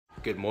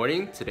Good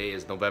morning. Today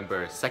is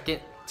November 2nd,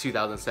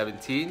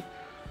 2017.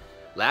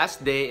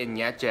 Last day in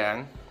Nha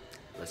Trang.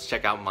 Let's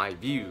check out my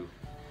view.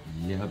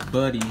 Yeah,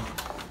 buddy. Oh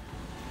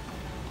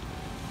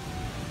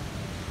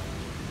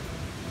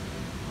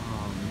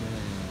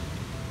man.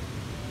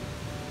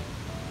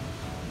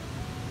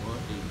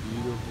 What a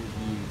beautiful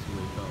view to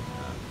wake up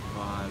at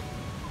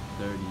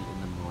 5:30 in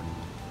the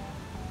morning.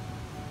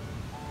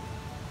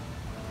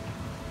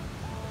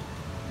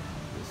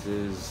 This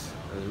is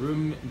a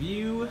room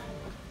view.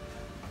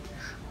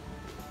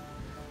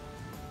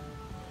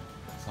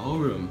 This whole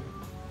room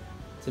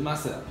to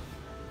myself.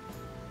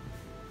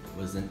 It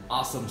was an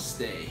awesome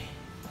stay.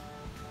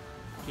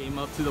 Came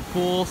up to the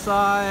pool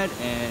side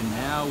and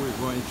now we're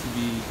going to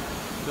be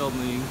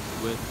filming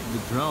with the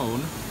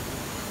drone.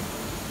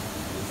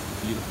 This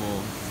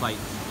beautiful sight.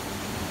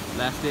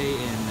 Last day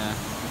in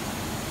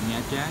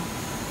Nha Trang.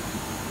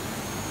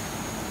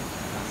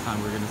 Last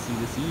time we're gonna see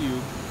this view.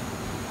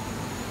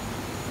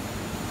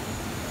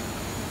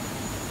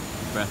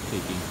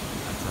 Breathtaking,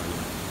 I tell you.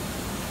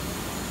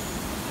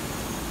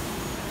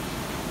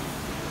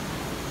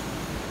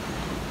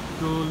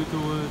 Go, little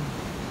one.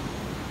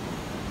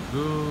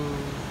 Go.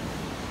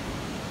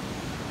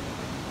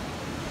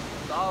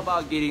 It's all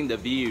about getting the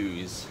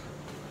views.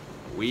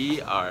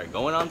 We are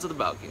going onto the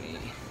balcony.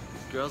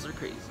 These girls are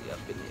crazy up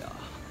in here.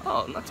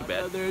 Oh, not too bad.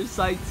 Another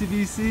sight to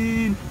be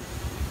seen.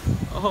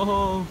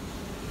 Oh,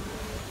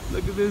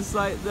 look at this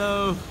sight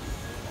though.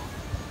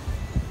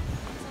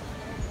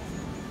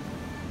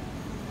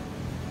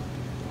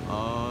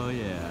 Oh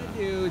yeah. What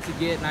do you do to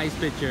get nice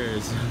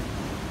pictures?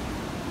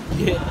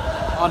 Get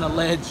on a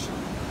ledge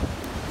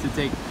to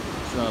take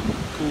some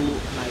cool,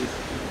 nice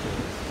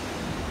pictures.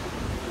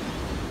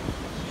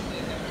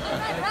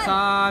 The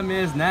time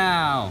is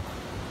now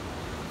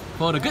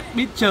for the good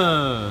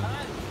picture.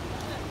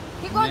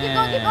 Keep going, keep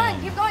going, keep going,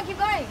 keep going, keep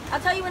going. I'll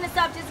tell you when to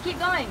stop, just keep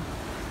going.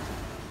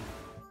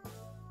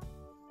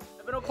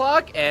 7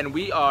 o'clock and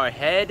we are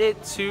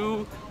headed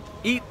to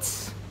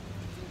eat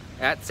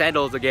at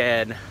Sandals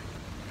again.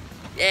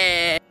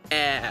 Yeah,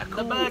 cool.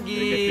 The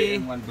buggy.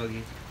 One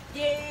buggy.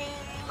 Yay!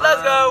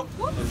 Let's go.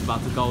 It's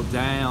about to go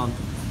down.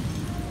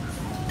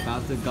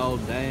 About to go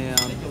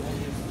down.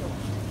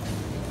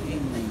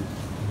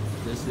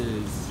 This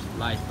is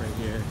life right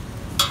here.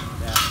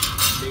 That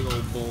big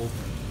old bowl,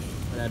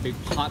 that big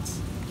pot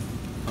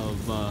of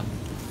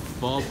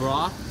ball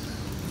broth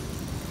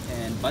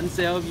and bun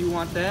cell if you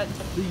want that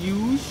to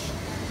use.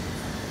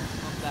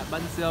 Pop that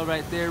bun cell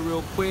right there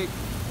real quick.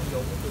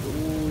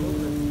 Ooh.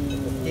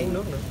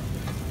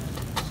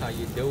 That's how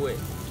you do it.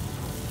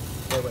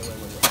 Wait.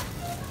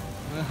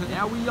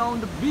 Now we on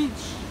the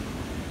beach.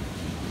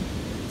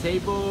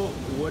 Table,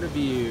 what a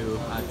view,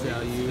 I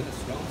tell you.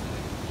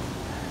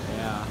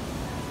 Yeah.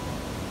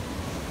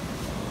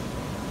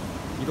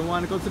 You don't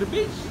want to go to the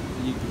beach?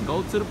 You can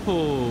go to the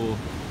pool.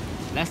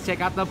 Let's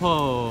check out the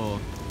pool.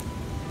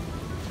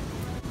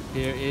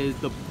 Here is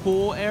the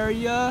pool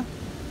area.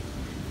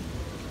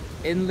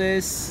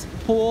 Endless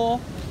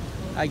pool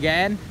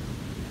again.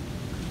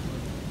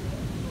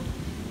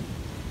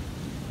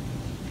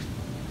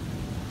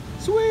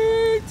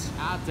 Sweet!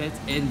 Outlets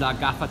in the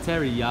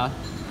cafeteria.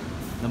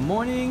 In the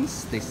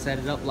mornings, they set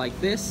it up like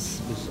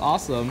this, which is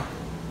awesome.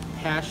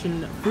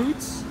 Passion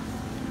fruits.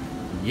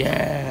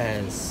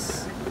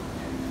 Yes!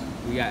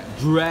 We got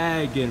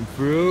dragon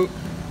fruit.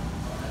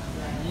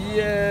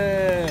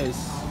 Yes!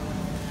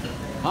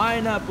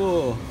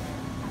 Pineapple.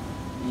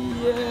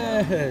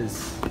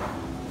 Yes!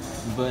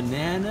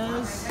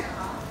 Bananas.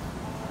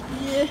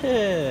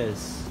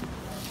 Yes!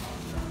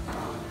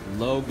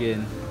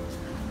 Logan.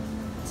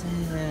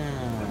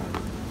 Damn.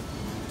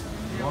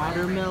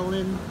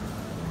 Watermelon.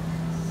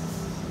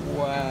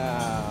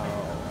 Wow.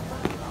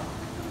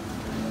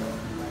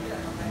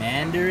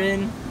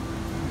 Mandarin.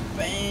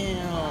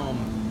 Bam.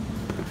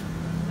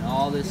 And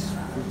all this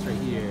fruits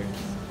right here.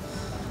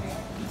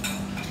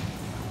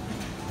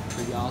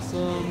 Pretty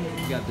awesome.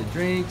 You got the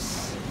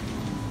drinks.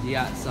 You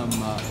got some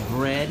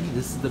bread.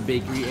 This is the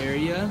bakery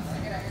area.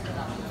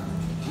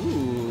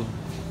 Ooh.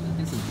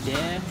 And some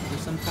jam or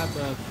some type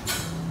of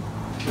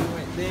thing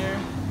right there.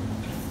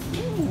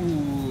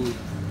 Ooh.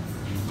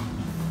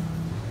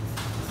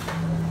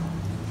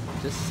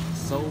 Just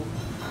so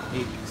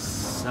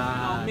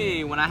excited.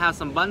 Me, when I have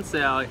some bun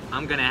cell,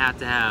 I'm gonna have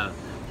to have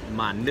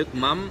my nước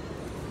mắm.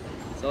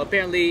 So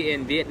apparently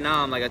in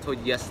Vietnam, like I told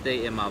you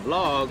yesterday in my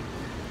vlog,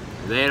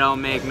 they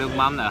don't make nước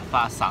mắm là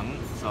pha sẵn,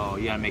 so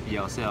you gotta make it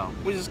yourself,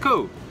 which is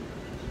cool.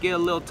 Get a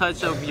little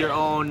touch of your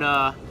own,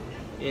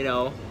 you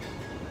know,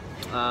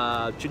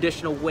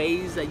 traditional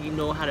ways that you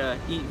know how to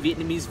eat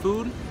Vietnamese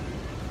food.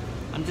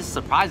 I'm just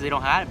surprised they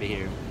don't have it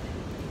here.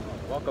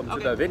 Welcome to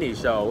the Vinny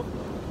show.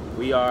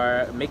 We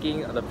are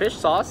making the fish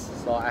sauce,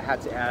 so I had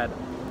to add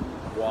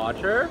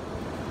water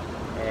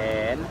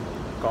and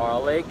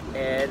garlic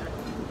and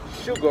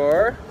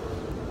sugar.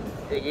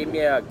 They gave me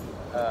a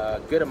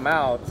good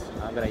amount.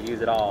 I'm gonna use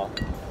it all.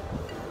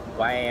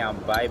 Bam,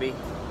 baby.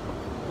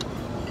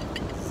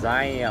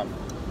 Zam.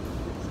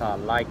 That's how I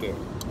like it.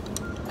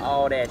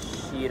 All that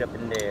shit up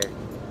in there.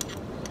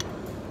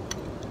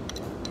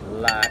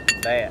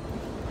 like that.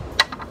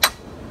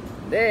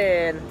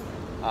 Then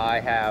I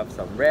have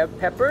some red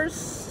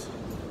peppers.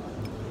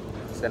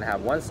 Just gonna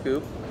have 1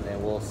 scoop, and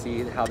then we'll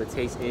see how the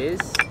taste is.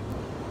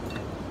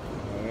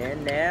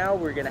 And now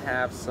we're gonna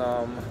have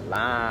some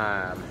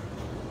lime.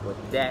 Put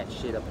that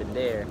shit up in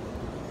there.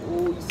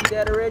 Ooh, you see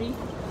that already?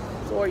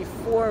 It's already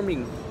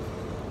forming.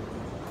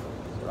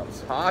 That's what I'm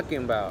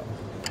talking about.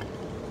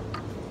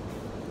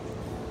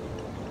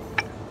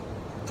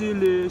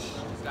 Delish.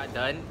 Just got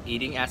done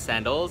eating at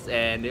Sandals,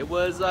 and it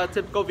was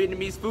typical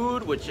Vietnamese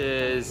food, which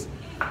is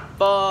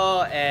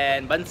pho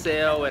and bánh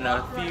xèo and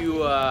a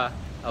few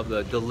of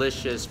the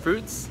delicious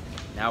fruits.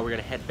 Now we're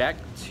gonna head back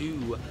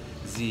to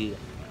the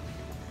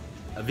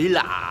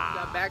villa.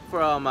 Got back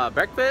from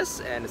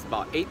breakfast, and it's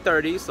about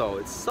 8:30, so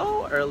it's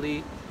so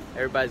early.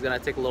 Everybody's gonna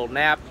take a little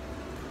nap.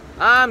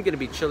 I'm gonna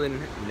be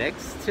chilling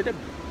next to the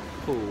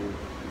pool.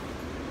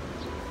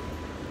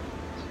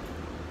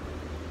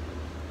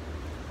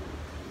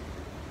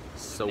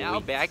 So now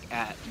we back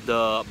at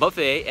the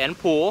buffet and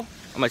pool.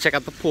 I'm gonna check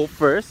out the pool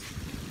first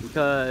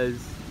because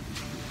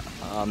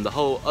the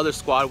whole other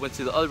squad went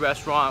to the other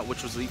restaurant,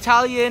 which was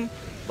Italian,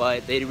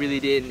 but they really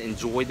didn't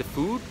enjoy the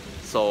food.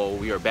 So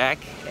we are back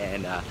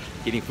and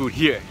getting food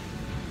here.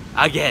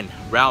 Again,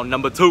 round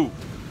number 2.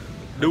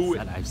 Do it.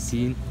 That I've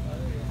seen.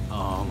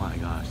 Oh my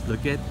gosh,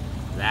 look at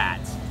that.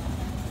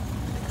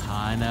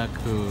 Kinda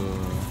cool.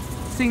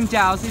 Xin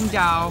chào, xin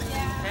chào.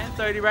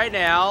 10:30 right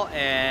now,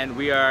 and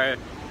we are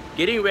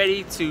getting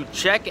ready to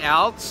check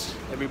out.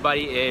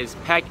 Everybody is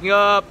packing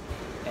up,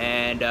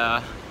 and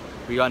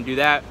we're gonna do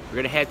that. We're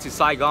gonna head to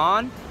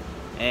Saigon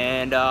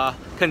and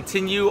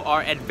continue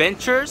our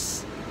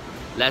adventures.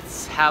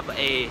 Let's have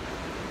a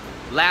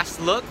last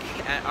look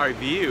at our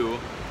view.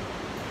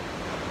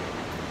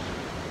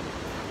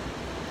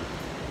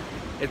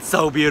 It's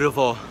so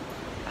beautiful.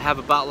 I have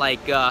about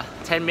like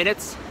 10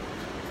 minutes.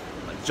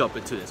 Let's jump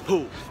into this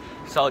pool.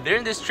 So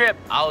during this trip,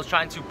 I was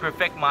trying to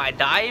perfect my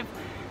dive.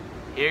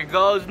 Here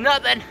goes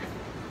nothing.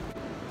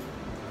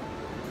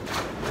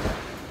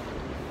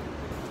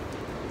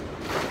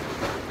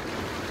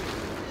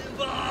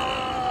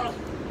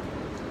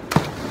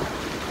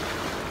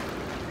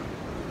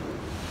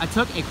 I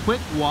took a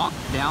quick walk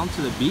down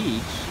to the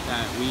beach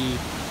that we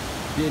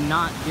did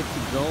not get to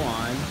go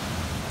on.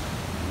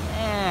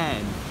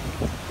 Man,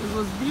 it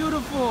was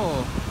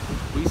beautiful.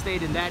 We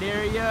stayed in that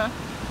area,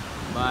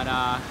 but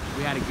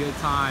we had a good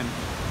time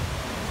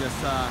just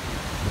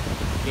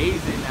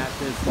gazing at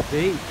this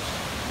beach.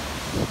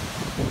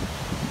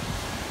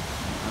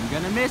 I'm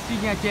gonna miss you,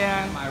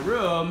 Nya-chan. My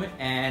room,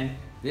 and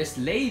this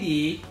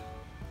lady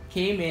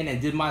came in and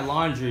did my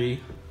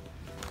laundry.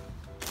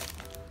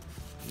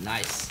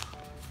 Nice.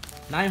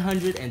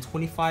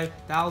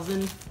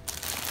 925,000,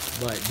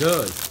 but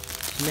dude,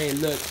 she made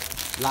it look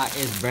like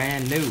it's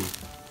brand new.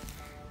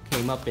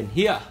 Came up in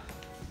here,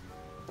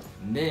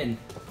 and then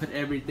put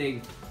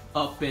everything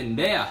up in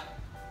there.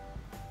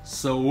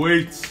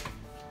 Sweet.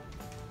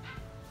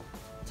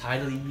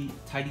 Tidy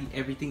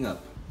everything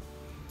up.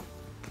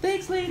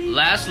 Thanks, lady.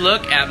 Last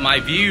look at my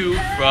view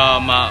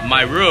from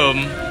my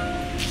room.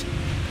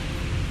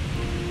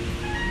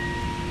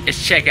 It's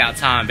checkout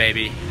time,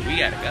 baby. We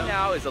gotta go.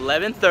 Now it's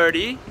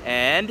 11:30,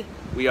 and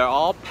we are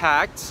all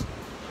packed.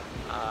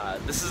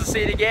 This is the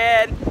seat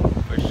again,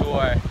 for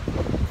sure.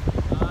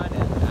 On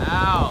and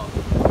out.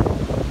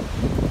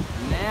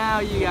 Now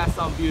you got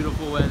some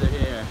beautiful weather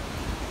here.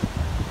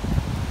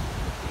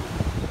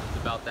 It's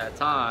about that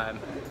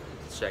time.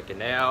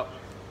 Checking out.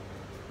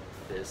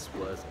 This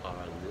was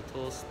our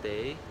little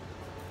stay.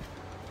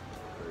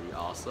 Pretty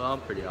awesome,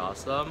 pretty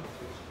awesome.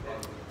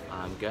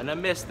 I'm gonna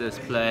miss this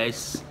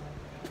place.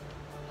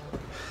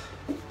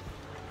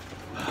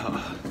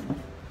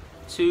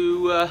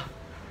 2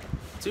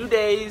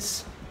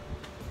 days,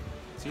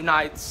 2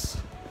 nights,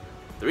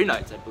 3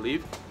 nights, I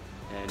believe,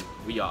 and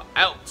we are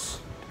out.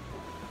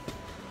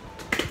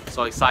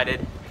 So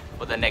excited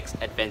for the next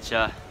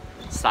adventure,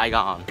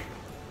 Saigon.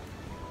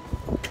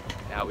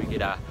 Now we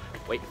gotta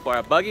wait for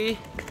a buggy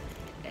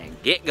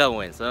and get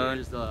going, son.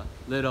 Here's the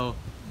little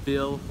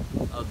bill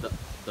of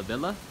the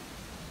villa.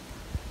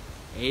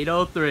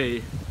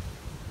 803.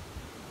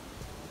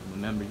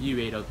 Remember you,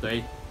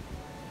 803.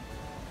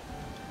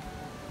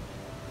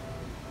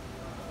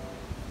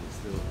 This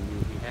little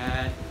view we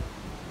had as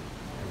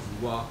you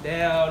walk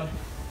down.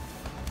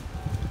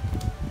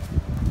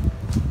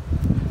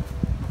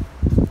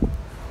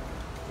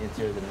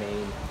 Enter the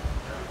main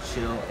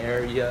chill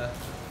area.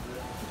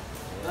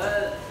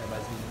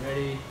 Everybody's getting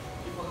ready.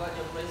 You forgot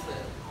your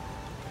bracelet.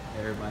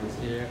 Everybody's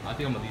here. I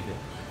think I'm gonna leave it.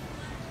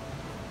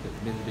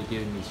 Ben's been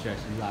giving me stress.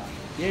 He's like,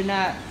 you're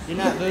not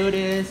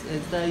Buddhist,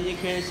 and stuff, you're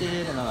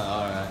Christian, and I'm like,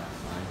 alright,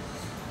 fine.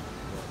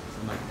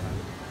 Somebody down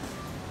here.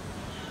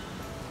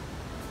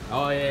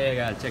 Oh yeah,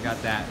 gotta check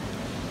out that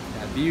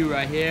view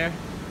right here.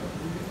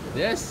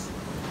 This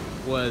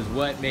was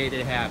what made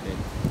it happen.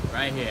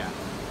 Right here.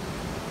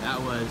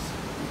 That was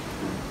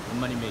a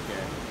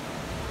moneymaker.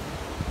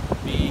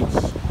 Beach,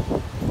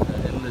 the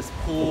endless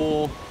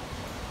pool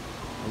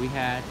we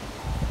had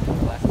the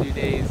last 2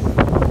 days.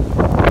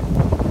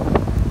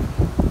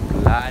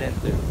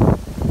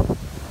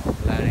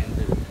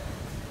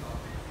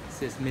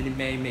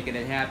 May making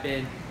it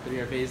happen.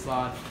 3-year face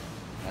launch.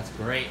 That's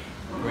great.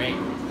 Great.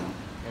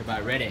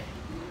 Everybody ready?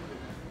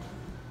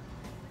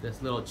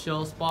 This little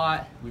chill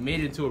spot. We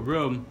made it into a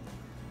room,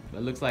 but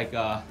it looks like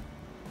a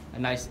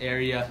nice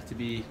area to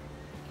be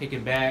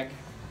kicking back.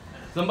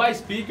 Somebody's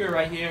speaker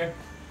right here.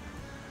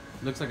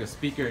 Looks like a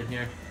speaker in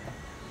here.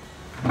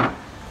 And,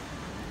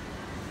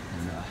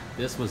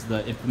 this was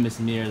the infamous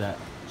mirror that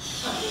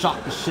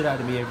shocked the shit out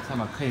of me every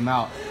time I came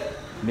out.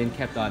 Men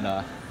kept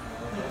on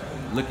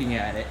looking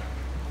at it.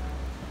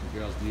 The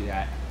girls do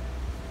that.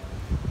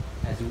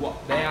 As you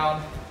walk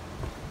down,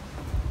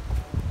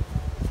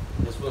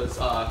 this was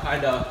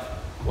kind of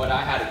what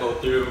I had to go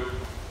through.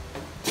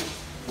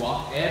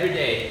 Walk every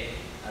day.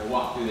 I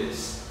walk through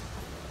this.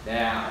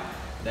 Down,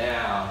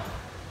 down.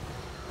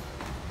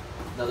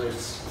 Another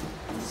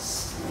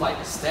flight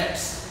of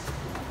steps.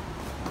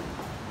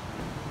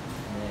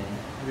 And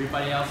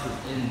everybody else was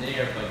in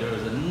there, but there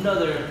was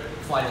another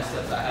flight of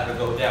steps I had to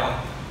go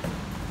down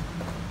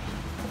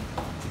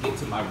to get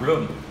to my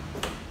room.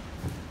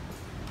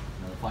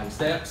 Another flight of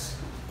steps.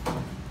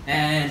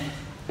 And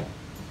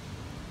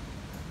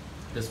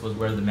this was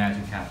where the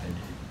magic happened.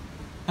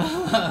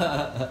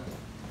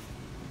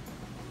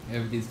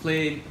 Everything's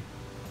clean.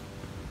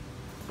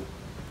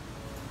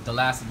 The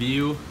last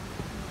view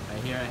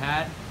right here I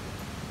had.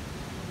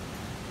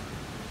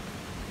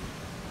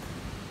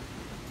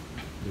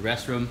 The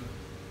restroom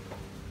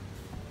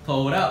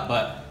pulled up,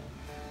 but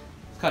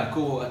it's kind of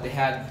cool that they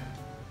had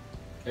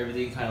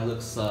everything kind of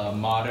looks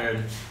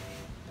modern.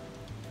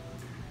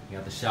 You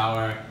got the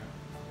shower,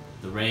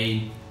 the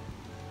rain.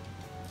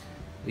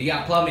 You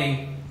got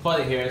plumbing,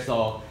 toilet here,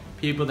 so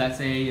people that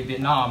say in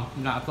Vietnam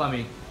not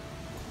plumbing,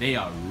 they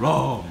are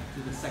wrong.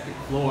 To the second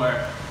floor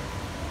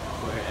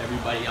where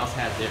everybody else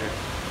had their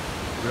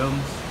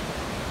rooms.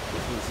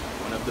 This was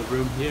one of the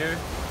rooms here.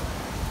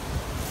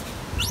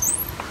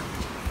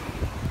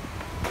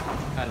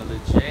 Kind of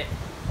legit.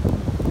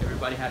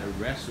 Everybody had a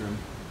restroom.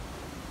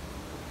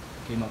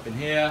 Came up in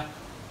here,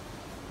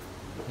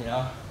 you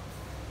know,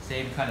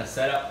 same kind of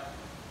setup.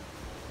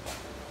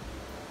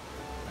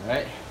 All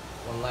right,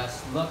 one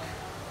last look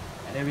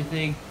at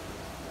everything.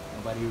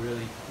 Nobody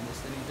really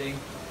missed anything.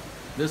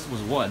 This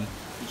was one.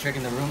 You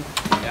checking the room?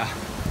 Yeah.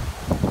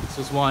 This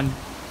was one.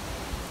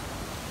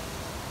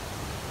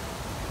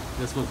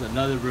 This was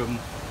another room.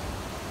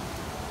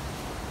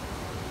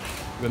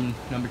 Room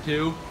number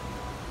 2.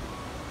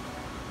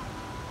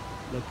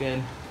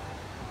 Looking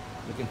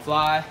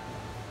fly.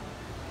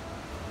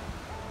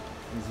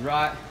 He's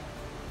right.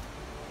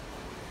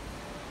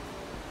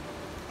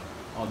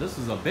 Oh, this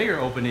is a bigger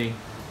opening.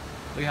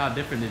 Look how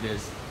different it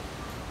is.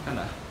 Kind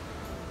of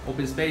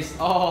open space.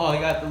 Oh, I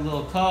got the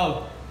little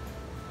tub.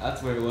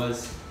 That's where it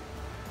was.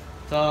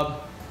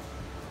 Tub.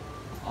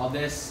 All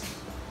this.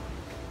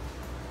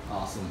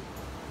 Awesome.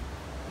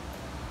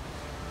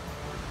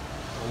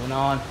 Going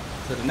on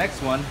to the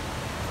next one.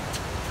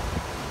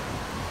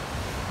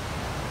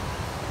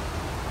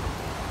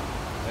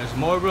 There's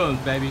more rooms,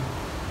 baby.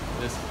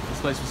 This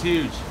place was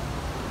huge.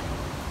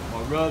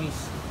 More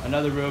rooms.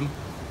 Another room.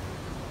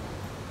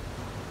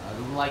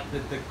 I like the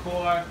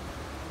decor.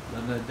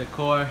 Love the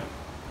decor.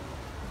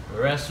 The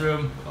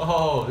restroom.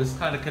 Oh, this is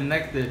kind of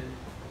connected.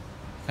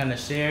 Kind of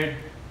shared.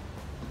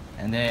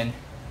 And then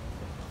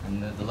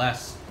the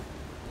last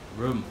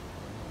room.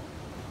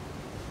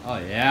 Oh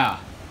yeah.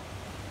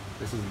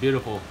 This is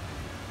beautiful.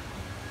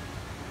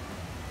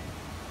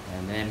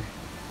 And then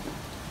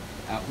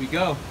out we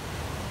go.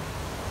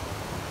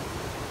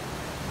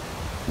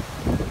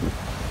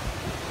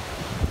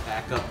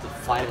 Back up the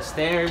flight of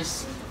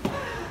stairs.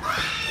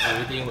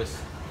 Everything was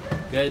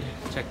good,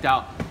 checked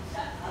out.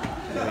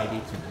 Ready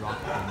to rock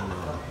and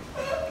roll.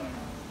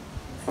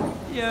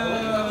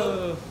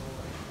 Yo!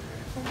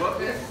 What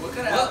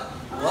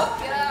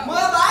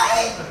mưa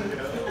bay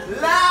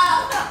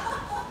là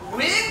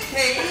Nguyễn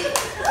Thị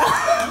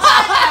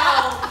Mai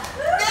Đào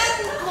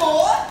tên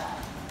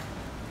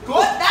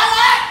của Đà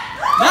Lạt.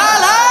 Đà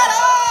Lạt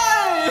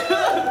ơi!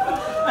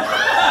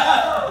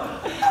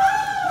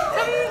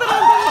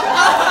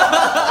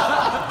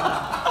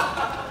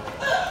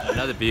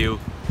 Another view.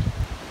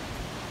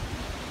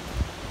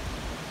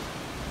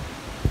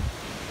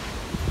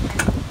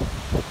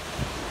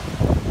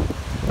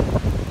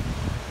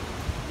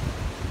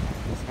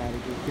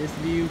 This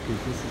view,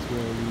 because this is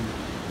where we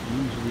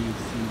usually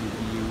see the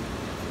view.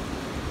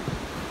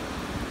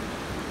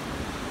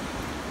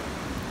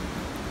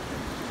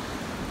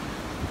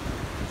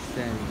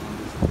 Standing on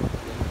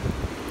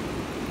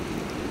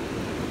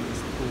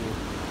this pool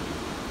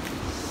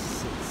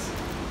sits.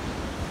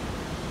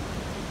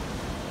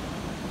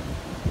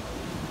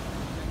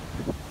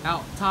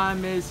 Out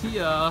time is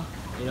here.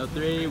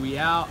 8:03, we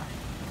out.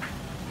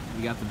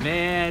 We got the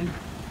van.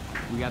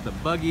 We got the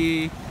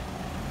buggy.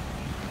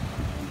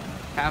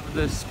 Half of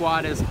the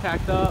squad is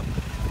packed up.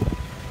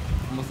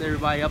 Almost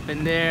everybody up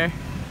in there.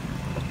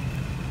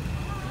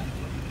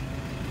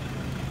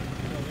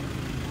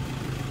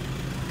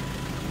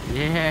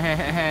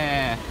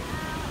 Yeah,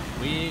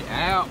 we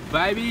out,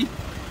 baby.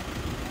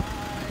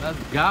 Let's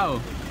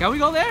go. Can we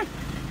go there?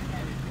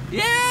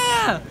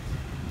 Yeah!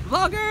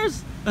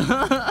 Vloggers!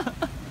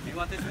 You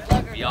want this?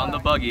 Be on the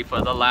buggy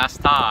for the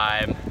last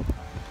time.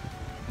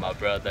 My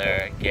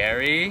brother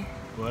Gary.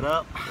 What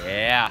up?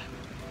 Yeah.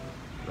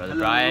 Brother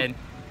Hello. Brian.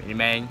 Benny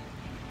Mang.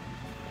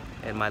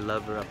 And my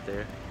lover up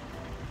there.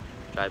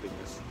 Driving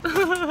this.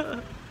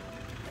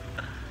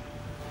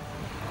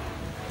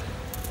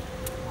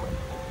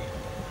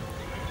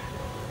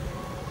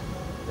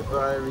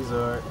 Goodbye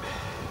Resort.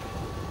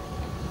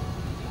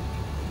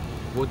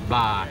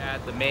 Goodbye. We're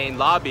at the main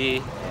lobby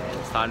and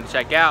it's time to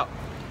check out.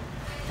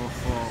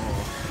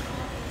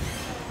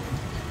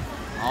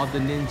 All the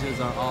ninjas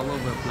are all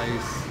over the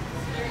place.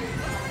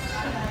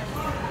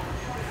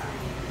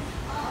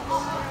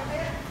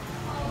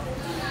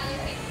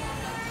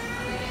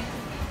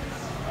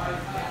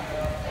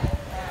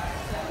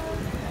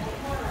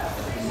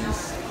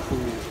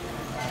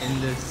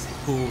 In this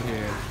pool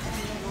here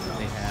that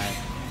they have.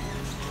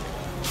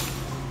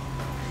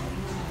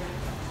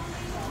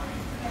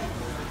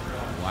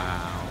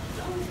 Wow.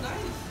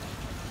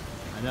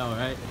 I know,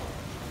 right?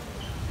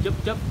 Jump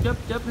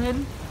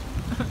in.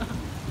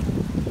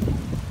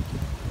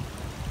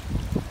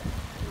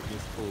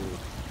 This pool.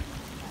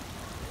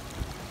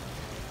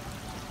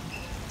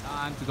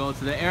 Time to go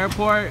to the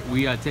airport.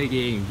 We are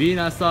taking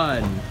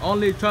Vina-san.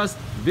 Only trust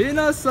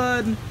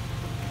Vina-san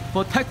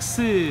for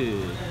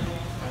taxi.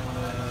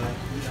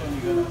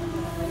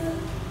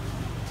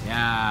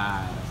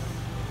 Yeah.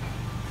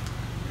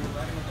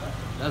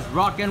 Let's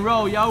rock and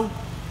roll, yo.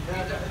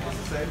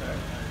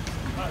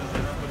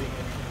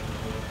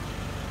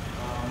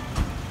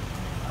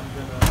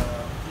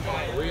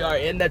 We are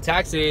in the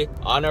taxi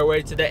on our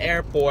way to the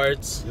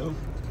airport. Yo.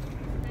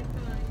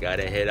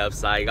 Gotta hit up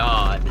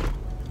Saigon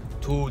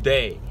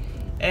today.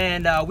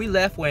 And we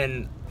left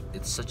when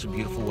it's such a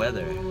beautiful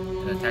weather.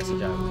 And the taxi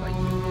driver was like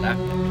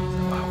laughing at me. He's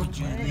like, why would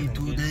you leave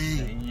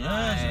today?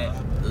 Yes.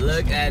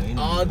 Look at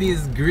all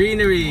these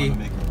greenery.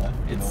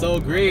 It's so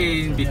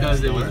green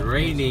because it was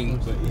raining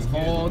this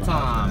whole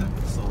time.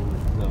 So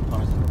the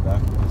cars in the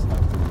back just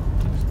have to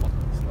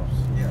stop.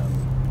 Yeah,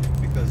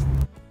 because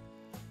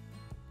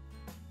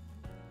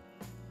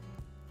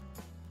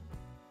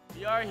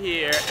We are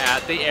here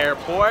at the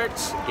airport,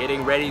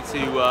 getting ready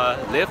to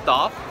lift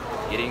off,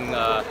 getting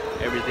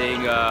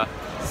everything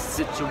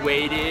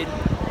situated,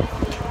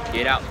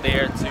 get out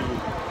there to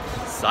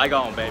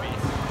Saigon, baby. Ready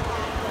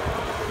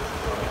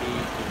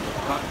to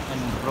rock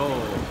and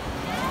roll.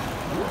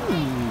 Ooh,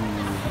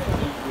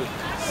 with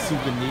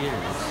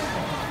souvenirs.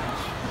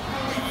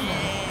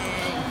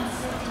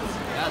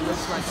 That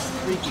looks like a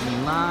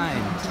freaking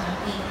line.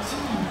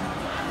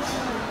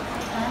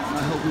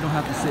 I hope we don't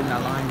have to sit in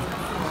that line.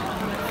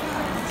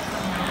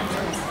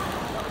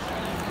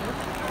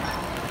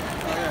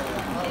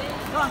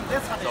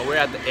 So we're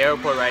at the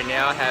airport right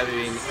now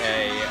having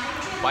a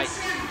bite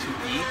to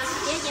eat.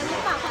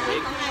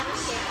 Big.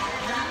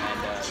 And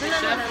the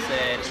chef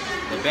said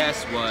the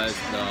best was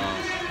the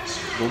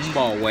bún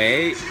bò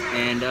Huế,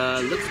 and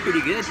looks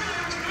pretty good.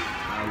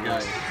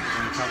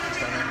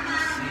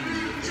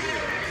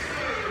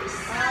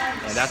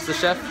 And that's the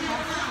chef.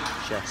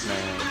 Chef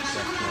man.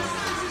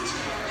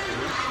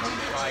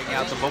 Trying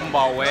out the bún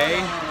bò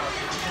Huế.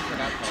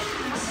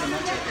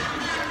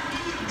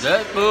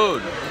 Good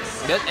food.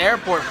 This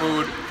airport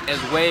food is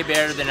way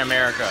better than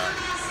America.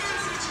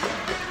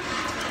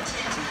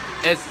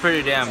 It's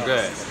pretty damn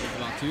good. It's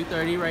about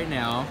 2:30 right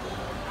now,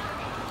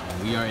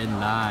 and we are in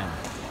line.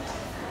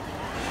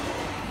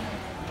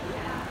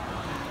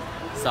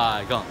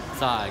 Saigon,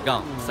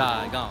 Saigon,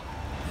 Saigon.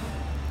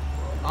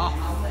 Off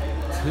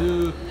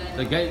to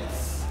the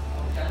gates.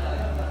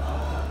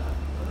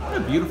 What a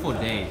beautiful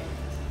day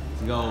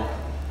to go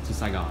to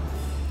Saigon.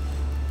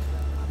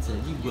 So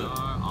we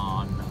are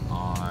on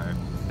our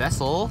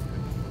vessel.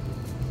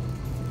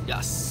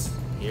 Yes,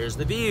 here's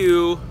the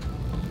view.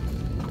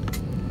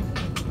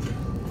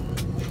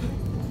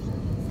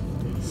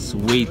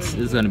 Sweet, this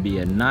is gonna be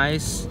a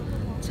nice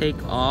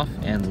takeoff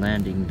and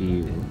landing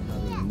view.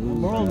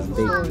 Move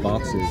these big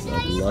boxes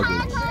of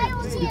luggage.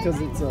 it's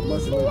because it's a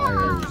muscle.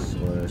 Tires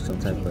or some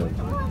type of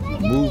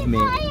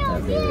movement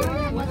that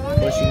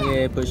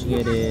they're pushing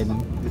it in,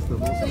 It's the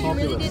most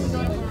popular.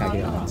 and pack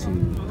it onto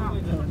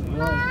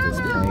this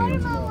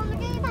plane.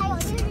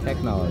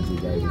 Technology,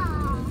 baby.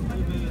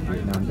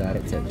 Vietnam got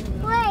it too.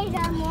 Wait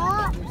a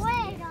minute.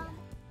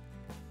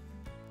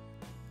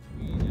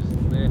 We just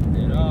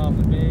lifted off,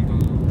 baby.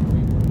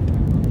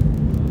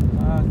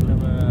 Talking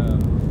about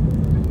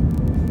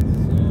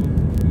so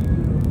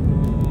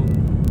beautiful.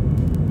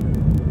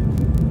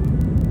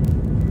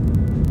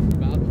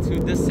 About to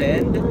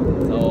descend.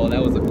 So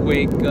that was a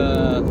quick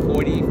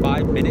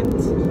 45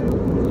 minutes.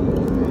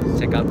 So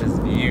check out this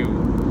view.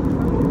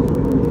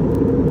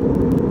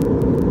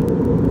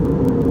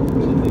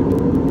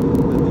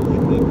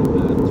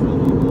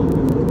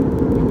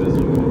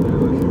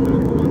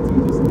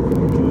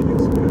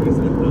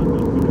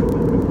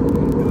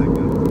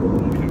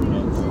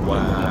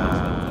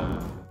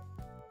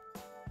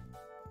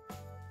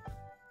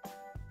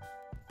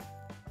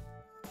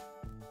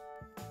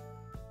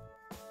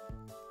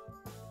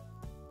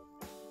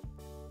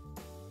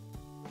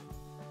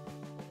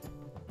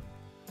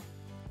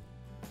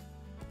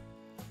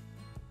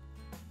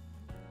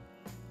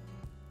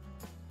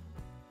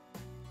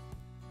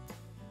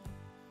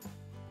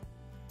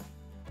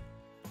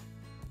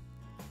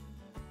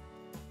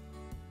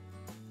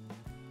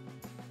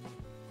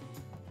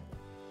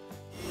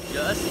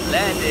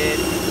 landed,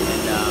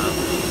 and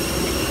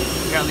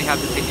apparently have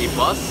to take a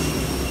bus.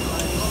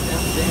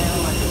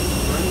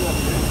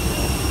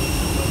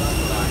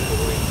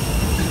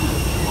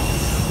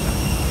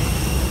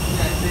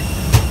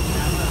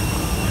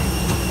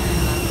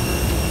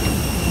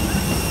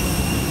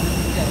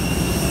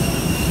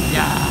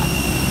 Yeah.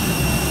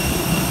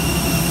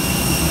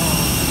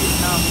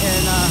 Vietnam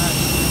Airlines.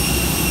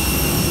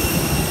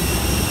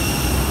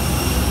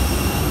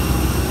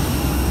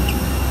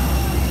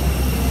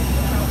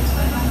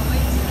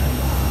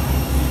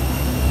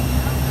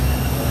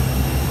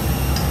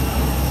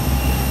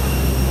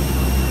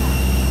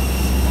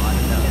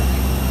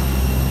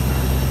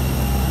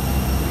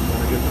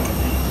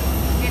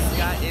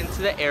 Got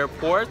into the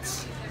airport,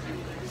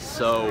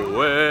 so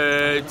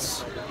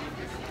wait.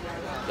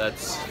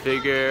 Let's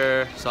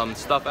figure some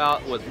stuff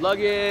out with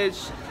luggage,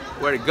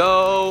 where to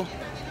go,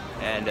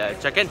 and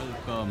check in.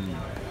 Welcome,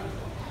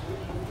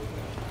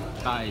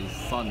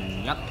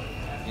 Saigon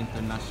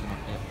International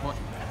Airport.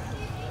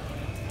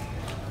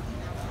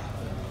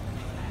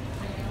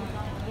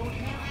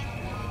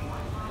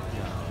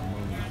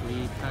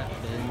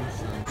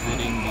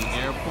 Visiting the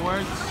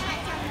airport,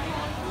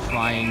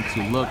 trying to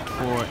look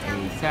for a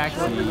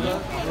taxi.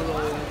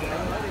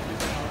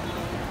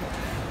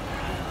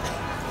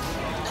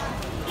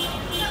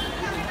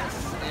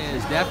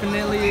 Is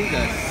definitely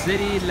the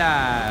city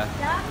life.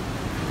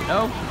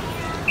 Oh,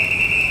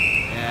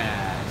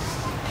 yes.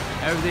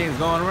 Everything's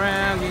going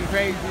around, getting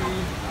crazy.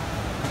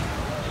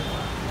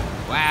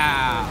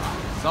 Wow,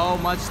 so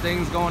much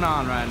things going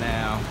on right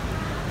now.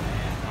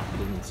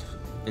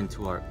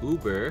 Into our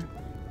Uber,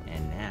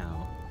 and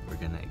now we're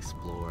gonna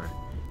explore,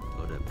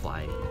 go to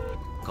Playa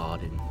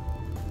Garden.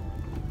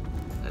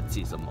 Let's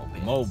see some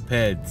mopeds.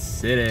 Moped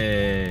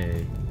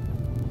City.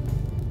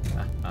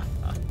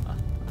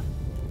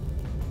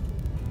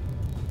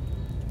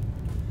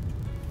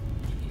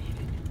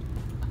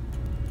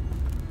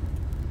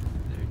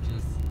 They're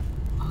just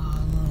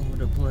all over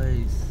the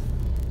place.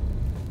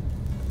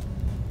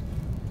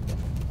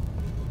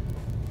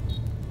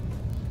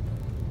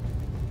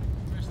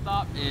 First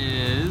stop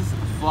is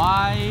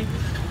Fly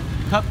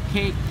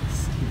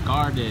Cupcakes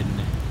Garden.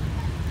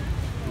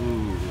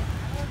 Ooh.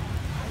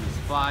 This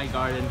Fly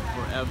Garden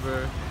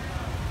forever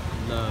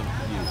love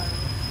you.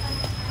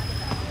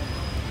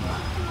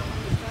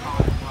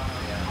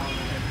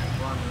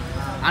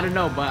 I don't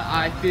know, but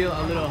I feel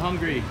a little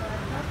hungry.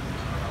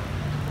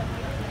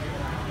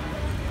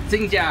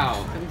 Xin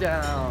chào. Xin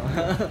chào.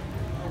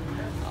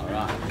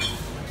 Alright.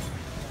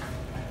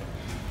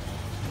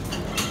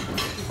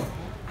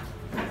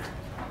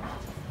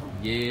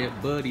 Yeah,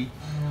 buddy.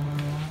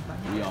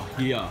 We are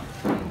here.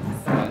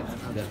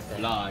 The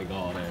Fly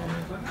Garden.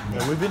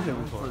 Yeah, we've been here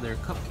before. For their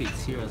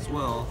cupcakes here as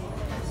well,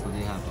 so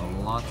they have a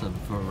lot of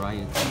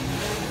variety of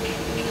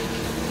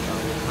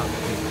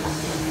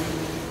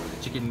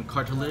cupcakes. Chicken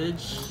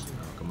cartilage.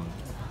 Oh, come on.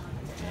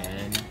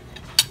 And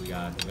we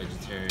got the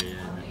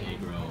vegetarian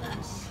egg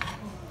rolls.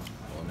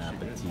 Bon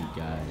appetit,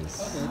 guys.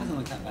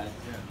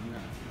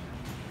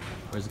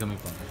 Where's it coming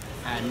from?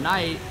 At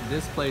night,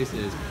 this place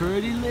is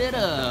pretty lit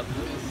up.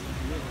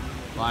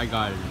 Fly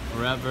Garden,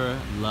 forever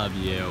love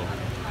you.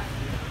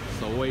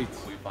 So wait.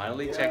 We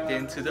finally checked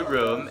into the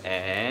room,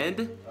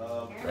 and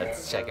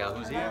let's check out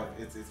who's here.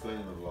 It's going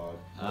in the vlog.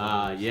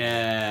 Ah,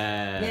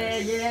 yes.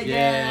 Yeah.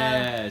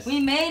 Yes. We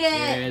made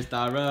it. Here's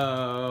the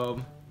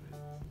room.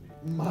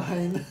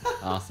 Mine.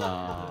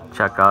 Awesome.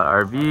 Check out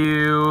our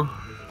view.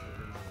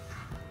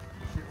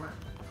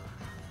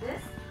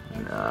 This?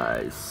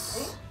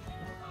 Nice.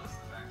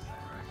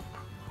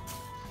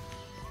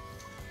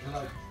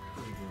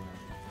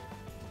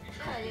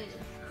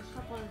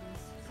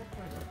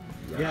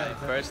 Yeah.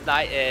 First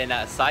night in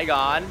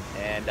Saigon,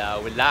 and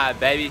we're live,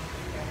 baby.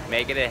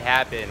 Making it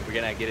happen. We're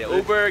gonna get an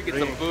Uber, get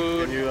some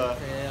food. Can you,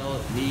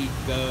 Tell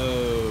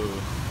Nico.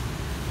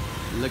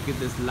 Look at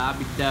this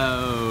lobby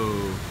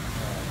though.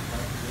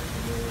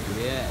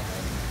 Yes.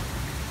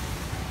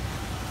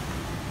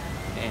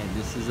 And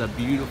this is a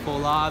beautiful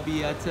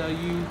lobby, I tell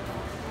you.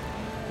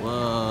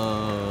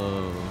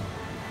 Whoa.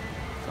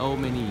 So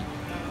many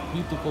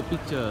beautiful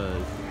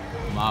pictures.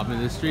 Mobbing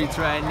the streets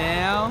right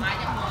now.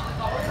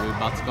 We're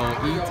about to go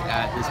eat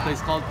at this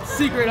place called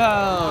Secret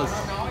House.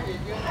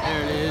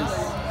 There it is.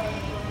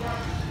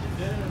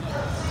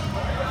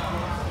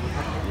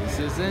 This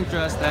is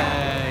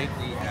interesting.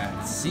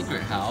 At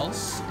Secret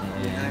House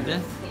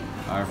and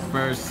our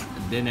first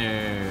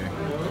dinner.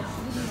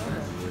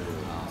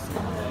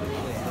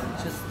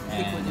 Just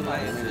pick what you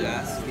like and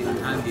ask you.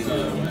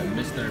 And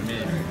Mr.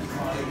 Min.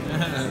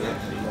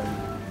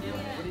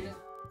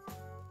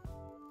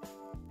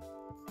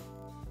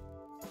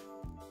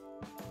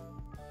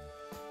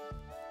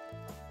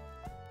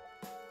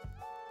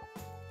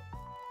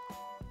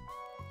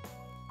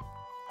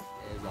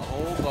 There's a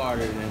whole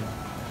garden.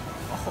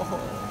 Oh,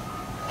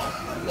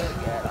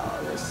 look at all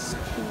this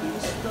cool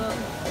stuff.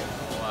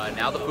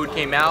 Now the food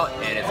came out,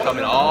 and it's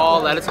coming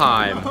all at a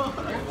time.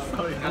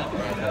 Garlic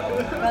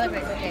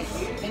rice, okay.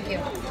 Thank you.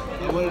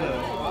 Ooh,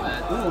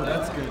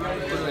 that's good. Look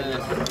at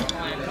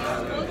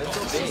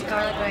this. It's just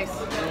garlic rice.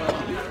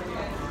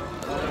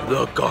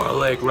 The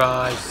garlic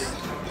rice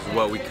is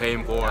what we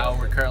came for. Now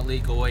we're currently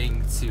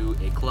going to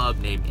a club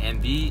named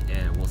MV,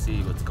 and we'll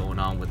see what's going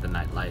on with the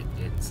nightlife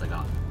in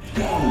Saigon.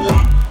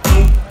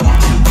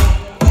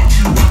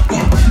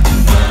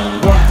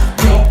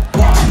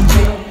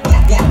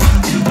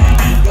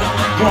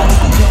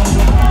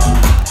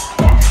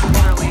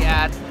 Currently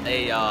at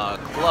a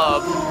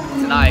club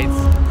tonight,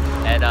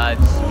 and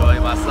just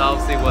enjoying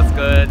myself, seeing what's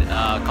good.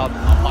 Called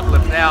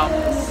Apocalypse Now.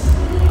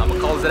 I'm gonna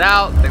close it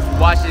out. Thanks for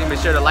watching. Make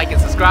sure to like and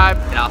subscribe,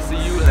 and I'll see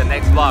you in the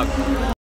next vlog.